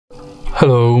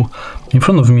Hello, in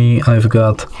front of me I've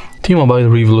got T-MOBILE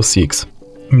Revvl 6.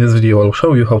 In this video I'll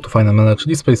show you how to find and manage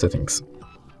display settings.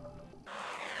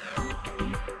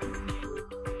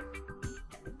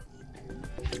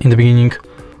 In the beginning,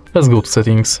 let's go to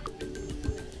settings,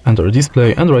 enter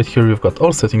display, and right here you've got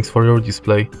all settings for your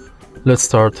display. Let's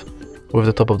start with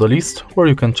the top of the list, where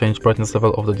you can change brightness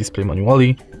level of the display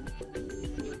manually,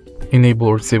 enable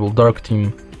or disable dark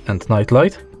theme and night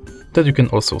light, that you can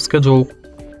also schedule,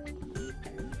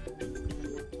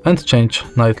 and change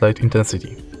night light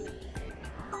intensity.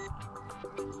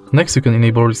 Next you can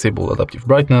enable or disable adaptive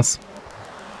brightness,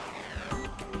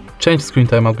 change screen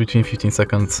timeout between 15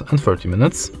 seconds and 30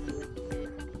 minutes,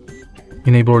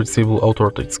 enable or disable auto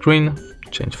rotate screen,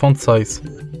 change font size,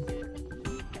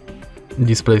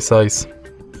 display size,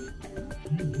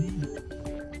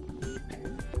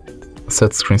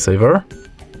 set screensaver,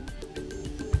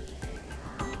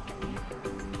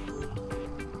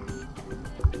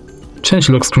 change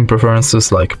lock screen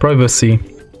preferences like privacy,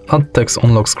 add text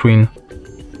on lock screen,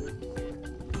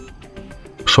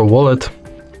 show wallet,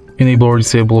 enable or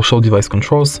disable show device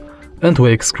controls, and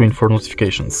wake screen for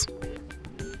notifications.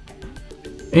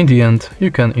 In the end,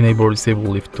 you can enable or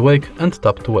disable lift to wake and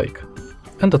tap to wake.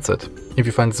 And that's it. If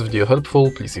you find this video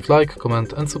helpful, please leave like,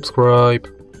 comment and subscribe.